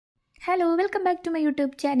Hello welcome back to my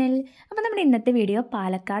YouTube channel. അപ്പോൾ നമ്മുടെ ഇന്നത്തെ വീഡിയോ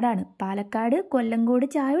പാലക്കാടാണ്. പാലക്കാട് കൊല്ലങ്കോട്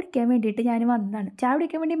ചായ കുടിക്കാൻ വേണ്ടിയിട്ട് ഞാൻ വന്നതാണ്. ചായ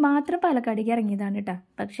കുടിക്കാൻ വേണ്ടി മാത്രം പാലക്കാടേക്ക് ഇറങ്ങിയതാണ് കേട്ടോ.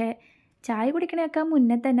 പക്ഷേ ചായ കുടിക്കണേക്കാൾ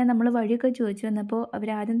മുന്നേ തന്നെ നമ്മൾ വഴിയൊക്കെ ചോദിച്ചു വന്നപ്പോൾ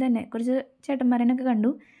അവരാദ്യം തന്നെ കുറച്ച് ചേട്ടന്മാരനൊക്കെ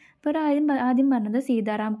കണ്ടു. അപ്പോൾ ആദ്യം പറഞ്ഞത്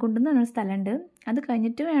സീതാറാം കുണ്ട് എന്ന് പറഞ്ഞൊരു സ്ഥലമുണ്ട്, അത്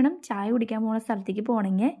കഴിഞ്ഞിട്ട് വേണം ചായ കുടിക്കാൻ പോകുന്ന സ്ഥലത്തേക്ക്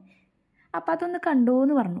പോകണമെങ്കിൽ. അപ്പോൾ അതൊന്ന് കണ്ടു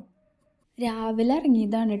എന്ന് പറഞ്ഞു. രാവിലെ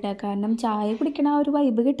ഇറങ്ങിയതാണ് കേട്ടോ. കാരണം ചായ കുടിക്കണ ആ ഒരു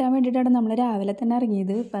വൈബ് കിട്ടാൻ വേണ്ടിയിട്ടാണ് നമ്മൾ രാവിലെ തന്നെ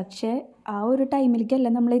ഇറങ്ങിയത്. പക്ഷേ ആ ഒരു ടൈമിലേക്കല്ല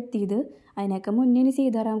നമ്മൾ എത്തിയത്. അതിനൊക്കെ മുന്നേ ഇനി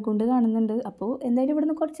സീതാറാം കുണ്ട് കാണുന്നുണ്ട്. അപ്പോൾ എന്തായാലും ഇവിടെ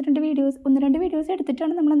നിന്ന് ഒന്ന് രണ്ട് വീഡിയോസ്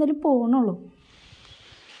എടുത്തിട്ടാണ് നമ്മൾ എന്തായാലും പോകണുള്ളൂ.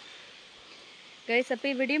 ഗൈസ്, അപ്പോൾ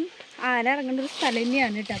ഇവിടെയും ആന ഇറങ്ങേണ്ട ഒരു സ്ഥലം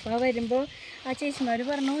തന്നെയാണ് കേട്ടോ. അപ്പോൾ വരുമ്പോൾ ആ ചേച്ചിമാർ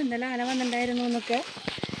പറഞ്ഞു ഇന്നലെ ആന വന്നിട്ടുണ്ടായിരുന്നു എന്നൊക്കെ.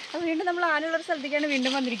 അപ്പോൾ വീണ്ടും നമ്മൾ ആനയുള്ളൊരു സ്ഥലത്തേക്കാണ്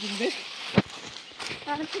വീണ്ടും വന്നിരിക്കുന്നത്.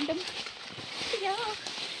 ആനപ്പിണ്ടം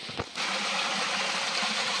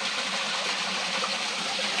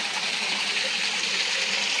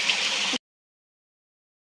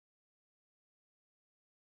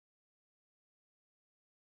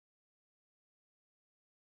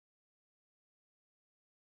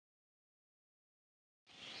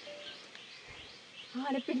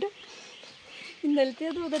ആനപ്പിണ്ടം ഇന്നലത്തെ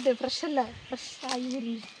തോന്നട്ടെ, ഫ്രഷ് അല്ല, ഫ്രഷ് ആയി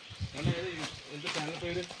വരില്ല.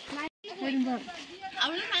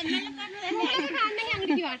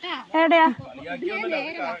 എവിടെയാ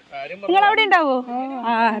നിങ്ങൾ അവിടെ ഉണ്ടാവോ?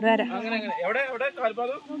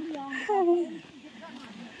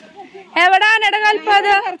 എവിടെ ആനയുടെ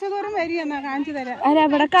കാൽപാദം?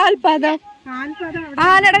 എവിടെ കാൽപാദം?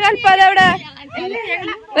 ആനയുടെ കാൽപാദം എവിടെ?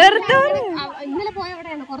 വെറുതെ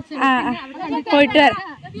പോയിട്ട് വരാം.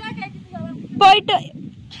 പോയിട്ട്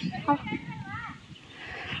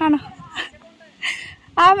ആണോ?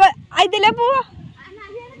 ഇതിലെ പോവാ.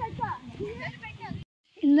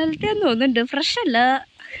 ഇന്നലത്തെ തോന്നുന്നുണ്ട്, ഫ്രഷ് അല്ല.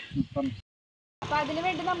 അപ്പൊ അതിന്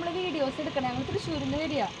വേണ്ടി നമ്മള് വീഡിയോസ് എടുക്കണം. ഞങ്ങൾ തൃശ്ശൂരിൽ നിന്ന്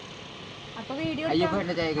വരിക. അപ്പൊ വീഡിയോ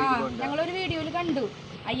ഞങ്ങളൊരു വീഡിയോയില് കണ്ടു.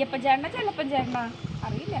 അയ്യപ്പൻ ചേട്ടനാ ചെല്ലപ്പൻ ചേട്ടനാ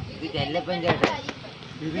അറിയില്ല,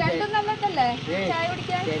 രണ്ടും നല്ലതല്ലേ ചായ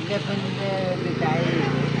കുടിക്കാൻ.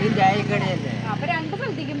 അപ്പൊ രണ്ട്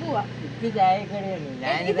സ്ഥലത്തേക്കും പോവാ.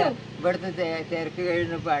 ഇവിടുത്തെ തിരക്ക്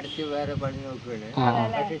കഴിഞ്ഞപ്പോ അടുത്ത് വേറെ പണി നോക്കുകയാണ്.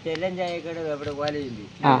 പക്ഷെ ചെല്ലൻ ചായക്കട എവിടെ പോലെയുണ്ട്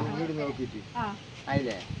ഇങ്ങോട്ട് നോക്കിട്ട്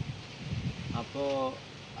അതില്ലേ. അപ്പൊ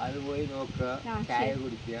അത് പോയി നോക്കുക, ചായ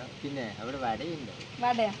കുടിക്കുക. പിന്നെ അവിടെ വടയുണ്ട്.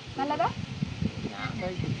 വടയാ നല്ലതാ?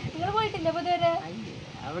 നിങ്ങൾ പോയിട്ടില്ല പൊതുവരെ?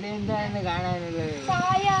 അവിടെ എന്താന്ന് കാണാനുള്ളത്?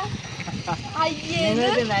 ചായ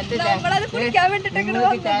നിങ്ങൾക്ക് നല്ല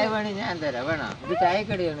നിങ്ങൾക്ക് ചായ വേണേ ഞാൻ തരാം. വേണം? ഇത്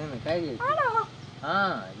ചായക്കടയാണ് കാര്യം. ആ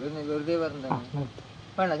ഇതൊന്ന് വെറുതെ പറഞ്ഞതാണ്.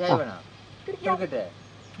 വേണോ ചായ? വേണോ? കൊടുക്കട്ടെ.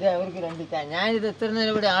 അവർക്ക് രണ്ട് ചായ. ഞാനിത് എത്ര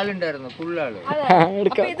നേരം ഇവിടെ ആളുണ്ടായിരുന്നു, ഫുള്ളാള്.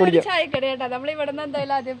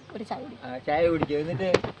 ചായ കുടിക്കുക. എന്നിട്ട്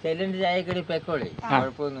ചെല്ലന്റെ ചായക്കടി പെക്കോളി,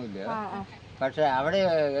 കുഴപ്പമൊന്നുമില്ല. പക്ഷെ അവിടെ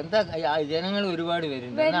എന്താ ജനങ്ങൾ ഒരുപാട്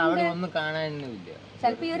വരുന്നുണ്ട്, എന്നാൽ അവിടെ ഒന്നും കാണാനൊന്നുമില്ല.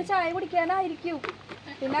 ചിലപ്പോ ഈ ഒരു ചായ കുടിക്കാനായിരിക്കും.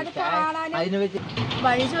 പിന്നെ അത് കാണാൻ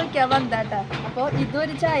വഴി ചോദിക്കാൻ വന്നാട്ടാ. അപ്പൊ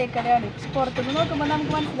ഇതൊരു ചായക്കടയാണ്. പുറത്തുനിന്ന് നോക്കുമ്പോ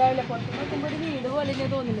നമുക്ക് മനസ്സിലാവില്ല. പുറത്തുനിന്ന് നോക്കുമ്പോ ഒരു വീട് പോലെ തന്നെ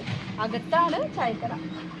തോന്നുന്നു. അകത്താണ് ചായക്കട.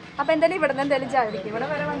 അപ്പൊ എന്തായാലും ഇവിടെ നിന്ന് എന്തായാലും ചായ കുടിക്കും. ഇവിടെ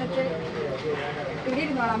വരെ വന്നിട്ട് ഇവിടെ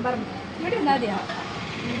ഇരുന്നോളാൻ പറഞ്ഞു. ഇവിടെ ഇരുന്നാ മതിയാ.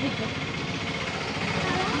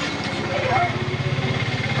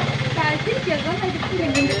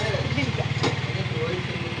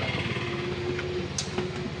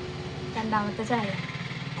 രണ്ടാമത്തെ ചായ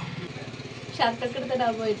ഷർട്ടൊക്കെ എടുത്തിട്ടാ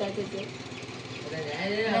പോയിട്ടാ ചേച്ചി.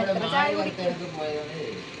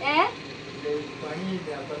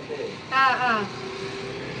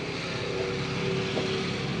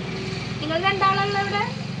 നിങ്ങൾ രണ്ടാളല്ല ഇവിടെ?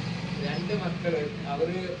 രണ്ട് മക്കള്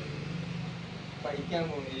അവര് പഠിക്കാൻ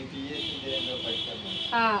പോകുന്നു.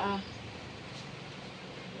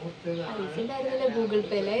 ഗൂഗിൾ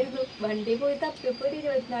പേയിലായിരുന്നു. വണ്ടി പോയി തപ്പിയപ്പോ ഒരു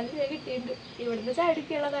 24 രൂപ കിട്ടിയിട്ടുണ്ട്. ഇവിടുന്ന്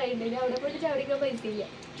ചാടിക്കുള്ളതായിട്ടുണ്ട്. അവിടെ പോയിട്ട് ചാടിക്കാൻ പൈസ ഇല്ല.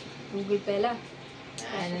 ഗൂഗിൾ പേലാ.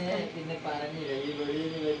 പിന്നെ പറഞ്ഞില്ല ഈ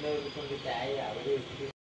വെളിയിൽ വരുന്നവർക്ക് കൊണ്ട് ചായ അവിടെ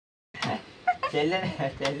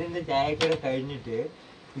ചെല്ലന്റെ ചായക്കട കഴിഞ്ഞിട്ട്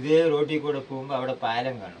ഇതേ റോട്ടിൽ കൂടെ പോകുമ്പോ അവിടെ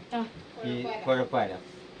പാലം കാണും, ഈ കുഴപ്പാലം.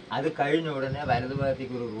 അത് കഴിഞ്ഞ ഉടനെ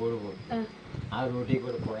വലതുഭാഗത്തേക്ക് ഒരു റോഡ് പോകും. ആ റോട്ടിൽ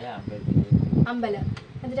കൂടെ പോയ അമ്പലം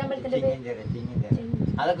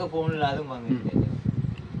അതൊക്കെ ഫോണിൽ അതും വന്നിട്ടില്ല.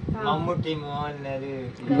 മമ്മൂട്ടി മോഹൻലാല്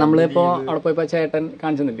നമ്മളിപ്പോ അവിടെ പോയപ്പോ ചേട്ടൻ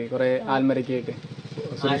കാണിച്ചില്ലേ കൊറേ ആൽമരൊക്കെ ആയിട്ട്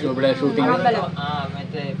ഷൂട്ടിംഗ്.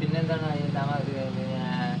 മറ്റേ പിന്നെന്താണ്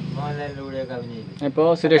മോഹൻലാലിന്റെ കൂടെയൊക്കെ അഭിനയിക്കും. ഇപ്പൊ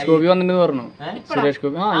സുരേഷ് ഗോപി വന്നിട്ട് പറഞ്ഞു. സുരേഷ്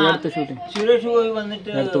ഗോപി അടുത്ത ഷൂട്ടിംഗ്. സുരേഷ് ഗോപി വന്നിട്ട്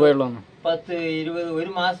അടുത്ത് പോയുള്ളൂ. 10-20 ഒരു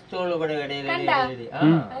മാസത്തോളം ഇവിടെ കടയിൽ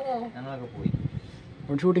ഞങ്ങളൊക്കെ പോയി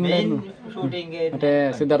ഷൂട്ടിംഗ്. മറ്റേ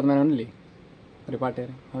സിദ്ധാർത്ഥ മേനോനില്ലേ ഒരു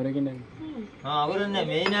പാട്ടുകാരൻ, അവരൊക്കെ ഉണ്ടായിരുന്നു. അവർ തന്നെ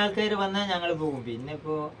മെയിൻ ആൾക്കാർ വന്നാൽ ഞങ്ങൾ പോകും. പിന്നെ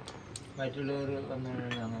ഇപ്പോ മറ്റുള്ളവർ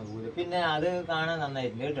വന്നിട്ട് അങ്ങനെ പോകില്ല. പിന്നെ അത് കാണാൻ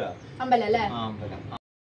നന്നായിട്ടുണ്ട് കേട്ടോ, അമ്പലം അല്ലേ? അമ്പലം.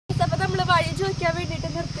 അപ്പൊ നമ്മള് വഴി ചോദിക്കാൻ വേണ്ടിട്ട്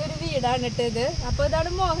നിർത്തിയ ഒരു വീടാണ് കേട്ടോ ഇത്. അപ്പൊ ഇതാണ്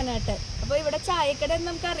മോഹനാട്ട്. അപ്പൊ ഇവിടെ ചായക്കട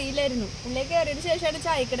നമുക്ക് അറിയില്ലായിരുന്നു. ഉള്ളിൽ കയറിയതിന് ശേഷമാണ്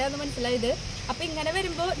ചായക്കട എന്ന് മനസ്സിലായത്. അപ്പൊ ഇങ്ങനെ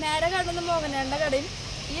വരുമ്പോ നേരെ കാണുന്ന മോഹനാന്റെ കടയും,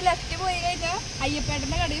 ഈ ലെഫ്റ്റ് പോയി കഴിഞ്ഞാൽ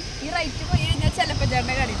അയ്യപ്പേട്ടന്റെ കടയും, ഈ റൈറ്റ് പോയി കഴിഞ്ഞാൽ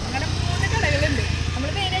ചെലപ്പച്ചാന്റെ കടയും. അങ്ങനെ 3 കടകളുണ്ട്. നമ്മൾ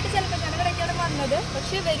മെയിനായിട്ട് ചെലപ്പച്ചാന്റെ കടയ്ക്കാണ് വന്നത്.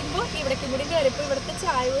 പക്ഷെ വരുമ്പോ ഇവിടേക്കും കൂടി കയറിയപ്പോ ഇവിടുത്തെ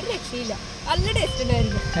ചായ ഒരു രക്ഷയില്ല, നല്ല ടേസ്റ്റ്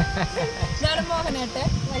ഉണ്ടായിരുന്നു. ഇതാണ് മോഹനാട്ടെ,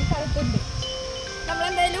 സ്ഥലത്തുണ്ട്.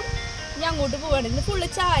 നമ്മളെന്തായാലും ഞാൻ അങ്ങോട്ട് പോവാണ്. ഇന്ന് ഫുള്ള്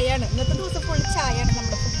ചായയാണ്, ഇന്നത്തെ ദിവസം ഫുള്ള് ചായയാണ്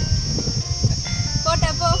നമ്മുടെ ഫുഡ്. പോട്ടെ,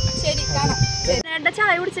 അപ്പോ ശരി, കാണാം. ചേട്ടൻ്റെ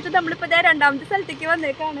ചായ കുടിച്ചിട്ട് നമ്മളിപ്പോ 2ാമത്തെ സ്ഥലത്തേക്ക്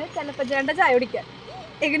വന്നേക്കാണ്, ചെലപ്പച്ചാന്റെ ചായ കുടിക്കാൻ.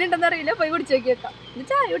 എങ്ങനെയുണ്ടെന്ന് അറിയില്ല, പോയി കുടിച്ചു നോക്കിയേക്കാം. ഇത്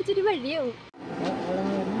ചായ കുടിച്ചിട്ട് വഴിയാവും.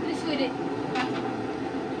 തൃശ്ശൂര്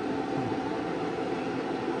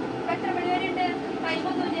എത്ര മണി വരെ ഉണ്ട്?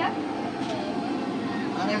 ടൈമൊന്നുമില്ല,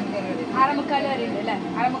 6:45 വരെ ഉണ്ട് അല്ലേ?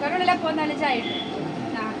 6:45 എപ്പോ വന്നാലും ചായ ഉണ്ട്.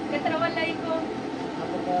 എത്ര കൊല്ലായി ഇപ്പോ?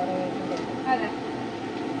 അതെ,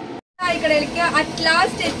 ചായക്കടയിലേക്ക് അറ്റ്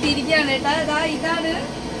ലാസ്റ്റ് എത്തിയിരിക്കുകയാണ് കേട്ടോ. ഇതാണ്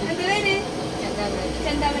എന്ത് പേര്?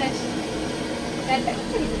 ചെന്താമരാശ്.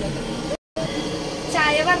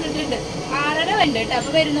 ചായ പറഞ്ഞിട്ടുണ്ട് 6:30 ഉണ്ട് കേട്ടോ.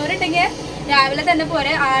 അപ്പൊ വരുന്നവരുണ്ടെങ്കിൽ രാവിലെ തന്നെ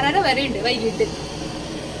പോരെ, 6:30 വരെ ഉണ്ട് വൈകിട്ട്.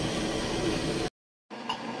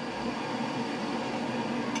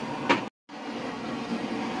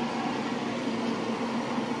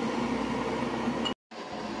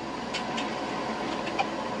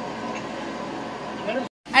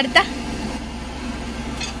 അടുത്ത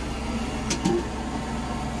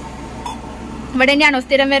ഇവിടെ തന്നെയാണോ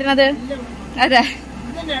സ്ഥിരം വരുന്നത്? അതെ.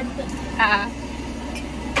 ആ,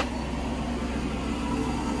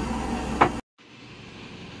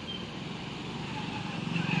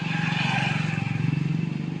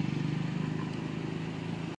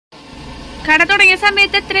 കട തുടങ്ങിയ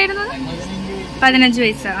സമയത്ത് എത്രയായിരുന്നു? 15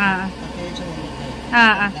 പൈസ. ആ ആ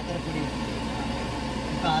ആ.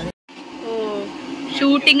 ഓ,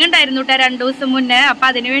 ഷൂട്ടിംഗ് ഉണ്ടായിരുന്നു കേട്ടോ 2 ദിവസം മുന്നേ. അപ്പൊ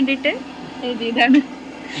അതിന് വേണ്ടിട്ട് എഴുതിയതാണ്.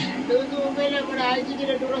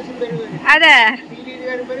 അതെ.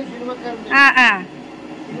 ആ ആ.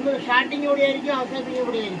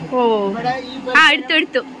 ഓ ആ,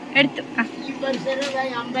 എടുത്തു.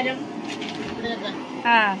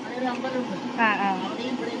 ആ ആ ആ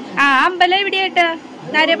ആ. അമ്പലം എവിടെയായിട്ടാ?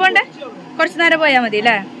 നേരെ പോണ്ടേ? കുറച്ച് നേരം പോയാ മതി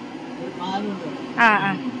അല്ലേ? ആ ആ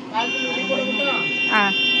ആ.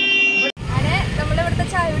 അതെ, നമ്മളിവിടുത്തെ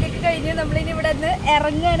ചായ കുടിയൊക്കെ കഴിഞ്ഞ് നമ്മളിനി ഇവിടെ നിന്ന്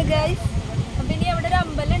ഇറങ്ങുകയാണ് ഗൈസ്. അപ്പൊ ഇനി അവിടെ ഒരു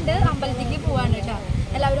അമ്പലം ഉണ്ട്, അമ്പലത്തേക്ക് പോവാണ് കേട്ടോ.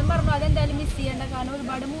 എല്ലാവരും പറഞ്ഞു അതെന്തായാലും മിസ് ചെയ്യേണ്ട, കാരണം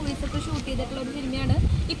ഒരുപാട് മൂവീസ് ഒക്കെ ഷൂട്ട് ചെയ്തിട്ടുള്ള ഒരു സിനിമയാണ്,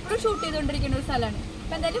 ഇപ്പോഴും ഷൂട്ട് ചെയ്തുകൊണ്ടിരിക്കുന്ന ഒരു സ്ഥലമാണ്.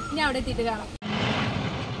 അപ്പൊ എന്തായാലും ഞാൻ അവിടെ എത്തിയിട്ട് കാണാം.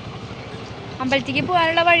 അമ്പലത്തേക്ക്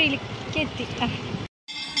പോകാനുള്ള വഴിയിലേക്ക് എത്തി.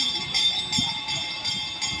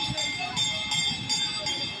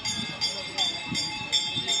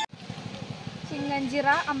 ചിങ്ങഞ്ചിറ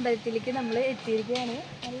അമ്പലത്തിലേക്ക് നമ്മൾ എത്തിയിരിക്കുകയാണ്.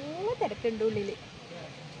 നല്ല തിരക്കുണ്ട് ഉള്ളില്.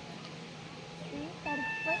 ശ്രീ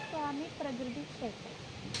കറുപ്പസ്വാമി പ്രകൃതി ക്ഷേത്രം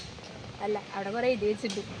അല്ല, അവിടെ കുറെ എഴുതി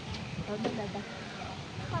വെച്ചിട്ടുണ്ട്.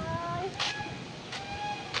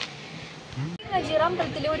 ചിങ്ങഞ്ചിറ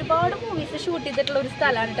അമ്പലത്തിൽ ഒരുപാട് മൂവീസ് ഷൂട്ട് ചെയ്തിട്ടുള്ള ഒരു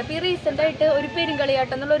സ്ഥലമാണ് കേട്ടോ. അപ്പോൾ ഈ റീസെൻ്റ് ആയിട്ട് ഒരു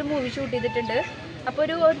പെരുങ്കളിയാട്ടം എന്നുള്ള ഒരു മൂവി ഷൂട്ട് ചെയ്തിട്ടുണ്ട്. അപ്പോൾ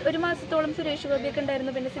ഒരു മാസത്തോളം സുരേഷ് ഗോപിയൊക്കെ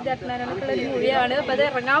ഉണ്ടായിരുന്നു, പിന്നെ സിദ്ധാർത്ഥ നാരായണൊക്കെ ഉള്ള ഒരു മൂവിയാണ്. അപ്പോൾ അത്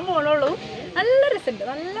ഇറങ്ങാൻ പോണുള്ളൂ. നല്ല രസമുണ്ട്,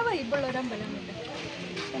 നല്ല വൈബുള്ള ഒരു അമ്പലമാണ്.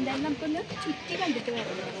 എന്തായാലും നമുക്കൊന്ന് ചുറ്റി കണ്ടിട്ട്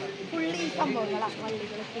വരാം. ഫുള്ള് ഈ സംഭവങ്ങളാണ്,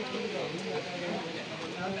 വള്ളികളൊക്കെ.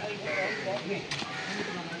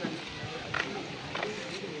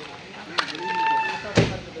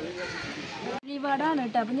 വഴിപാടാണ്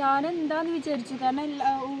കേട്ടോ. അപ്പം ഞാൻ എന്താന്ന് വിചാരിച്ചു, കാരണം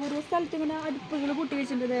ഓരോ സ്ഥലത്തും ഇങ്ങനെ അടുപ്പുകൾ കൂട്ടി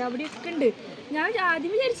വെച്ചിട്ടുണ്ട്, അവിടെയൊക്കെ ഉണ്ട്. ഞാൻ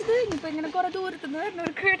ആദ്യം വിചാരിച്ചത് ഇപ്പം ഇങ്ങനെ കുറേ ദൂരത്തുനിന്ന്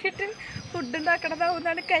വരുന്നവർക്ക് വേണ്ടിയിട്ട് ഫുഡ്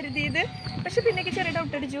ഉണ്ടാക്കണതാവുന്നാണ് കരുതിയത്. പക്ഷെ പിന്നെയൊക്കെ ചെറിയ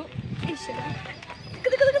ഡൗട്ട് അടിച്ചു.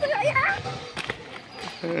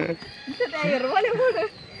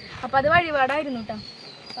 അപ്പം അത് വഴിപാടായിരുന്നു കേട്ടോ.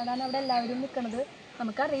 അപ്പം അതാണ് അവിടെ എല്ലാവരും നിൽക്കണത്.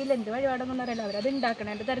 നമുക്കറിയില്ല എന്ത് വഴിപാടൊന്നും അറിയില്ല, അവരത്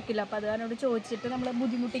ഉണ്ടാക്കണേൻ്റെ തിരക്കില്ല. അപ്പം അത് അവരോട് ചോദിച്ചിട്ട് നമ്മൾ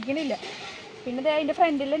ബുദ്ധിമുട്ടിക്കണില്ല. പിന്നെ അതിൻ്റെ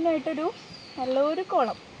ഫ്രണ്ടിൽ തന്നെ ആയിട്ടൊരു നല്ലൊരു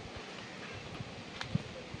കുളം.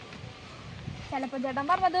 ചിലപ്പോൾ ചേട്ടൻ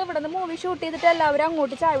പറഞ്ഞത് ഇവിടെ നിന്ന് മൂവി ഷൂട്ട് ചെയ്തിട്ട് എല്ലാവരും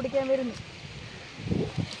അങ്ങോട്ട് ചായ കുടിക്കാൻ വരുന്നു.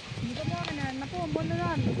 ഇനിയിപ്പോൾ മോഹനാടിനെ പോകുമ്പോൾ ഒന്ന്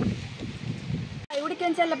കാണുന്നു. ചായ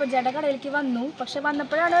കുടിക്കാൻ ചിലപ്പോൾ ചേട്ടൻ കടയിലേക്ക് വന്നു. പക്ഷെ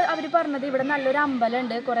വന്നപ്പോഴാണ് അവർ പറഞ്ഞത് ഇവിടെ നല്ലൊരു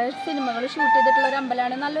അമ്പലമുണ്ട്, കുറേ സിനിമകൾ ഷൂട്ട് ചെയ്തിട്ടുള്ള ഒരു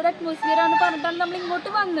അമ്പലമാണ്, നല്ലൊരു അറ്റ്മോസ്ഫിയറാണ് പറഞ്ഞിട്ടാണ് നമ്മൾ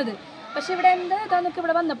ഇങ്ങോട്ട് വന്നത്. പക്ഷെ ഇവിടെ എന്താന്നൊക്കെ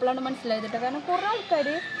ഇവിടെ വന്നപ്പോഴാണ് മനസ്സിലായത് കേട്ടോ. കാരണം കുറേ ആൾക്കാർ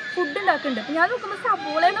ഫുഡ് ഉണ്ടാക്കുന്നുണ്ട്. അപ്പോൾ ഞാൻ നോക്കുമ്പോൾ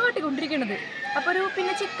സബോളയാണ് വെട്ടിക്കൊണ്ടിരിക്കുന്നത്. അപ്പോൾ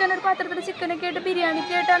പിന്നെ ഒരു പാത്രത്തിൽ ചിക്കനൊക്കെ ആയിട്ട്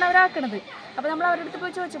ബിരിയാണിക്ക് ആയിട്ടാണ് അവരാക്കണത്. അപ്പോൾ നമ്മൾ അവരുടെ അടുത്ത്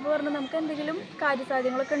പോയി ചോദിച്ചപ്പോൾ പറഞ്ഞു നമുക്ക് എന്തെങ്കിലും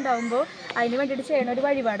കാര്യസാധ്യങ്ങളൊക്കെ ഉണ്ടാകുമ്പോൾ അതിന് വേണ്ടിയിട്ട് ചെയ്യണ ഒരു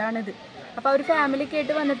വഴിപാടാണിത്. അപ്പോൾ അവർ ഫാമിലിയൊക്കെ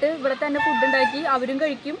ആയിട്ട് വന്നിട്ട് ഇവിടെ തന്നെ ഫുഡ് ഉണ്ടാക്കി അവരും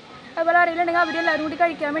കഴിക്കും. അതുപോലെ അറിയില്ലെങ്കിൽ അവരും എല്ലാവരും കൂടി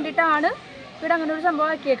കഴിക്കാൻ വേണ്ടിയിട്ടാണ് ഇവിടെ അങ്ങനെ ഒരു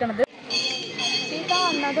സംഭവം ആക്കിയേക്കണത്.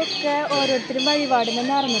 കാണുന്നതൊക്കെ ഓരോരുത്തരും വഴിപാടിന്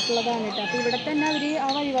നേർന്നിട്ടുള്ളതാണ് കേട്ടോ. അപ്പോൾ ഇവിടെ തന്നെ അവർ ആ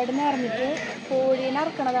വഴിപാട് നേർന്നിട്ട് കോഴീനെ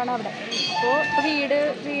ഇറക്കണതാണ് അവിടെ. അപ്പോൾ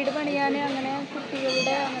വീട് പണിയാൻ അങ്ങനെ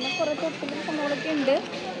കുട്ടികളുടെ അങ്ങനെ കുറേ തൊട്ടിലും സംഭവങ്ങളൊക്കെ ഉണ്ട്.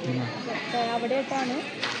 അവിടെയായിട്ടാണ്.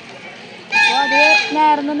 അപ്പോൾ അത്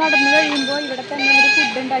നേർന്ന് നടന്നു കഴിയുമ്പോൾ ഇവിടെ തന്നെ അവർ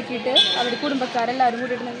ഫുഡ് ഉണ്ടാക്കിയിട്ട് അവർ കുടുംബക്കാരെല്ലാവരും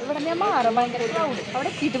കൂടിയിട്ട് ഇവിടെ ഞാൻ മാറും. ഭയങ്കര ക്രൗഡ് അവിടെ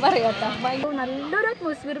എത്തിയിട്ട് പറയാത്ത ഭയങ്കര നല്ലൊരു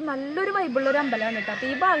അറ്റ്മോസ്ഫിയറും നല്ലൊരു വൈബുള്ളൊരു അമ്പലമാണ് കേട്ടോ. അപ്പോൾ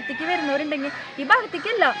ഈ ഭാഗത്തേക്ക് വരുന്നവരുണ്ടെങ്കിൽ ഈ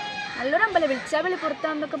ഭാഗത്തേക്കല്ല നല്ലൊരു അമ്പലം വിളിച്ചാൽ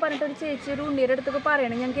വെളിപ്പുറത്താന്നൊക്കെ പറഞ്ഞിട്ട് ഒരു ചേച്ചി ഒരു ഉണ്ണിയുടെ അടുത്തൊക്കെ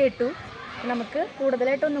പറയണം ഞാൻ കേട്ടു. നമുക്ക്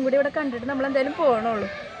കൂടുതലായിട്ട് ഒന്നും കൂടി ഇവിടെ കണ്ടിട്ട് നമ്മൾ എന്തായാലും പോകണുള്ളൂ.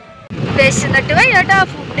 വിശന്നിട്ട് വയ്യാട്ടാ.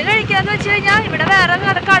 ഫുഡ് കഴിക്കാന്ന് വെച്ച് കഴിഞ്ഞാൽ ഇവിടെ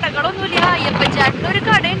വേറെ കടകളൊന്നുമില്ല. അയ്യപ്പച്ചാട്ടിന് ഒരു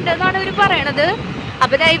കട ഉണ്ടെന്നാണ് ഇവർ പറയണത്.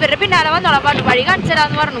 അപ്പൊ ഞാൻ ഇവരുടെ പിന്നാലെ വന്നോളാം പറഞ്ഞു, വഴി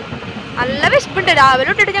കാണിച്ചരാന്ന് പറഞ്ഞു. നല്ല വിശപ്പുണ്ട്. രാവിലെ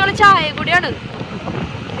ഇട്ടിട്ട് ഞങ്ങൾ ചായ കൂടിയാണ്.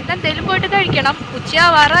 ഇന്നെന്തേലും പോയിട്ട് കഴിക്കണം.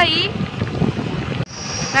 ഉച്ചയാവാറായി.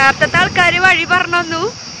 നേരത്തെ ആൾക്കാർ വഴി പറഞ്ഞു.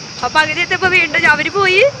 അപ്പൊ അങ്ങനെ എത്തിയപ്പോ വീണ്ടും അവര്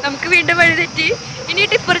പോയി. നമുക്ക് വീണ്ടും വഴി തെറ്റി. ഇനി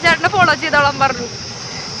ടിപ്പർ ചേട്ടനെ ഫോളോ ചെയ്തോളാൻ പറഞ്ഞു.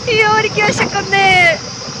 അയ്യോ എനിക്ക് വിശക്കുന്നേ.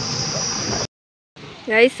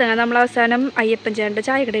 അങ്ങനെ നമ്മൾ അവസാനം അയ്യപ്പൻ ചേട്ടൻ്റെ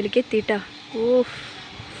ചായക്കടയിലേക്ക് എത്തിയിട്ടാ. ഓ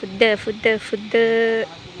ഫുഡ്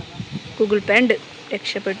ഗൂഗിൾ പേ ഉണ്ട്.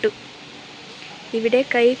 രക്ഷപ്പെട്ടു. ഇവിടെ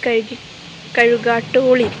കൈ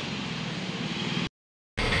കഴുകാട്ടോളി.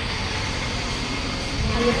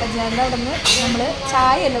 അയ്യപ്പൻ ചേട്ടൻ്റെ അവിടെ നിന്ന് നമ്മൾ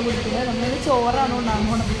ചായയല്ല കുടിക്കുന്നത്, നമ്മൾ ചോറാണ് ഉണ്ടാകാൻ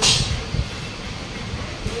പോണത്.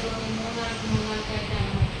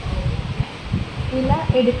 ഇല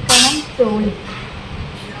എടുക്കണം തോളി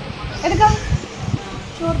എടുക്കാം.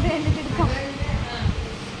 ചോറ് എടുക്കാം.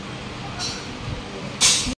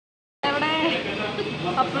 എവിടെ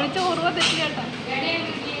അപ്പോഴും ചോറ് വന്നിട്ടില്ല ചേട്ടാ.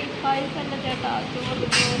 പൈസ അല്ല ചേട്ടാ. ചോറ്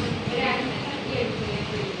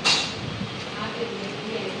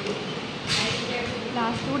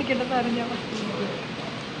ലാസ്റ്റ് കുടിക്കേണ്ട സാധനം ഞാൻ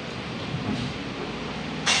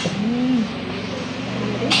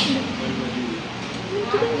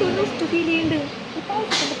എനിക്കിതെന്തോ ഫീൽ ചെയ്യുന്നുണ്ട്. ഈ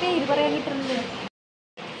പായസത്തിൻ്റെ പേര് പറയാൻ കിട്ടുന്നത്.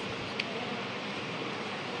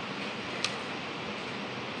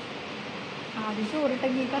 ആദ്യം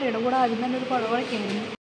ചോറിട്ടെങ്കിൽ കറിയുടെ കൂടെ ആദ്യം തന്നെ ഒരു കുഴ കുഴക്കായിരുന്നു.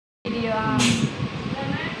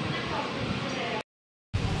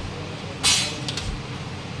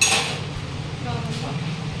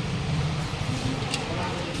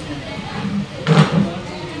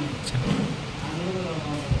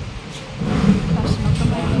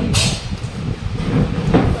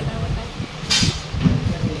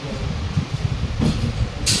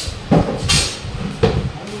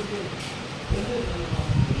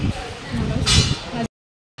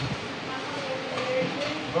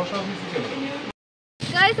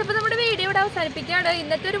 അപ്പോൾ നമ്മുടെ വീഡിയോ ഇവിടെ അവസാനിപ്പിക്കുകയാണ്.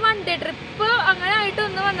 ഇന്നത്തെ ഒരു വൺ ഡേ ട്രിപ്പ് അങ്ങനെ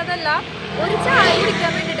ആയിട്ടൊന്നും വന്നതല്ല. ഒരു ചായ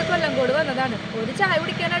കുടിക്കാൻ വേണ്ടിയിട്ട് കൊല്ലങ്കോട് വന്നതാണ്. ഒരു ചായ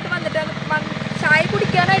കുടിക്കാനായിട്ട് വന്നിട്ട്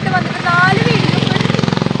 4 വീഡിയോ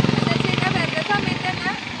എന്താ വെച്ച് കഴിഞ്ഞാൽ വരുന്ന സമയത്ത്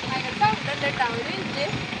തന്നെ ഭയങ്കര സൗണ്ട് ഉണ്ട് കേട്ടോ. ഒരു മിനിറ്റ്.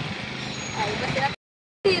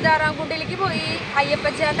 സീതാറാംകുണ്ടിലേക്ക് പോയി,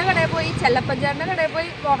 അയ്യപ്പച്ചാൻ്റെ കടയിൽ പോയി, ചെല്ലപ്പച്ചാൻ്റെ കടയിൽ പോയി,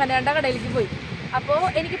 മോഹനേൻ്റെ കടയിലേക്ക് പോയി. അപ്പോൾ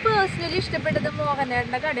എനിക്ക് പേഴ്സണലി ഇഷ്ടപ്പെട്ടത്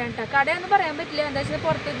മോഹനേട്ടൻ്റെ കടയാണ് കേട്ടോ. കടയാന്ന് പറയാൻ പറ്റില്ല. എന്താ വെച്ചാൽ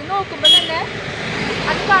പുറത്തേക്ക് നോക്കുമ്പോൾ തന്നെ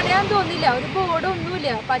അത് കടയാന്ന് തോന്നില്ല. ഒരു ബോർഡൊന്നുമില്ല.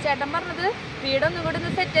 അപ്പോൾ ആ ചേട്ടൻ പറഞ്ഞത് വീടൊന്നും കൂടി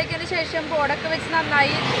ഒന്ന് സെറ്റാക്കിയതിന് ശേഷം ബോർഡൊക്കെ വെച്ച്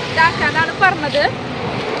നന്നായി ഇതാക്കാനാണ് പറഞ്ഞത്.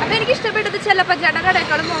 അപ്പോൾ എനിക്ക് ഇഷ്ടപ്പെട്ടത് ചെല്ലപ്പച്ചാൻ്റെ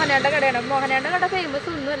കടയേക്കാളും മോഹനേട്ടൻ്റെ കടയാണ്. മോഹനേട്ടൻ്റെ കട ഫേമസ്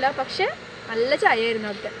ഒന്നുമല്ല, പക്ഷെ നല്ല ചായ ആയിരുന്നു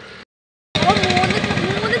അവിടുത്തെ. അപ്പോൾ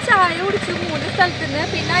മൂന്ന് ചായ കുടിച്ചു 3 സ്ഥലത്ത് നിന്ന്.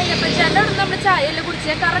 പിന്നെ അയ്യപ്പച്ചാൻ്റെ അവിടെ നമ്മൾ ചായ എല്ലാം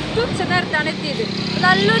കുടിച്ചത് കറക്റ്റ് ഉച്ച നേരത്താണ് എത്തിയത്.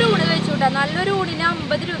 നല്ലൊരു ഊണ് കഴിച്ചു കൂട്ടാ. നല്ലൊരു ഊണിന്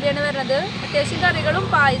 50 രൂപയാണ് വരുന്നത്. അത്യാവശ്യം കറികളും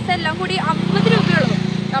പായസം എല്ലാം കൂടി 50 രൂപയുള്ളൂ.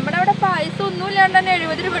 നമ്മുടെ അവിടെ പായസം ഒന്നും ഇല്ലാണ്ട് തന്നെ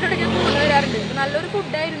 70 രൂപയുടെ ഇടയ്ക്ക് ഊണ് വരാറുണ്ട്. നല്ലൊരു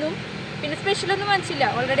ഫുഡായിരുന്നു. പിന്നെ സ്പെഷ്യലൊന്നും വാങ്ങിച്ചില്ല.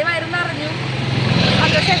 ഓൾറെഡി വയറ് നിറഞ്ഞു.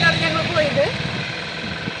 സന്തോഷമായിട്ടാണ് ഞങ്ങൾ പോയത്.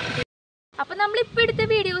 അപ്പം നമ്മളിപ്പോൾ എടുത്ത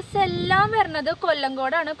വീഡിയോസ് എല്ലാം വരുന്നത്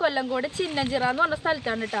കൊല്ലങ്കോടാണ്. കൊല്ലങ്കോട് ചിന്നഞ്ചിറ എന്ന് പറഞ്ഞ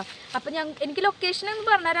സ്ഥലത്താണ് കേട്ടോ. അപ്പം എനിക്ക് ലൊക്കേഷൻ എന്ന്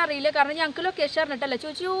പറഞ്ഞാൽ അറിയില്ല. കാരണം ഞങ്ങൾക്ക് ലൊക്കേഷൻ അറിഞ്ഞിട്ടല്ല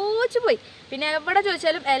ചോദിച്ചു പോയി. പിന്നെ എവിടെ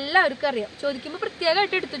ചോദിച്ചാലും എല്ലാവർക്കും അറിയാം. ചോദിക്കുമ്പോൾ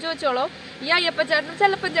പ്രത്യേകമായിട്ട് എടുത്ത് ചോദിച്ചോളൂ. ഈ അയ്യപ്പച്ചേട്ടനും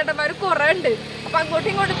ചെല്ലപ്പച്ചേട്ടന്മാരും കുറേ ഉണ്ട്. അപ്പം അങ്ങോട്ടും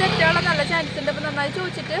ഇങ്ങോട്ടും തെറ്റാനുള്ള നല്ല ചാൻസ് ഉണ്ട്. അപ്പം നന്നായി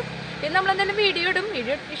ചോദിച്ചിട്ട് പിന്നെ നമ്മളെന്തായാലും വീഡിയോ ഇടും.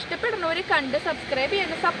 വീഡിയോ ഇഷ്ടപ്പെടുന്നവർ കണ്ട് സബ്സ്ക്രൈബ്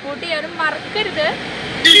ചെയ്യാനും സപ്പോർട്ട് ചെയ്യാനും മറക്കരുത്.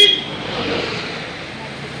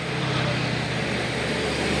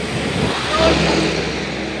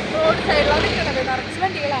 റോഡ് സൈഡിലാണ് നിൽക്കുന്നത്. നിറച്ച്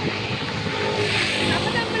വണ്ടികളാണ്.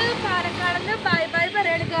 അപ്പം നമ്മൾ പാലക്കാട് നിന്ന് ബൈ ബൈ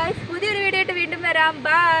പറയാണ് ഗായ്സ്. പുതിയൊരു വീഡിയോ ആയിട്ട് വീണ്ടും വരാം.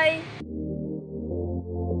 ബൈ.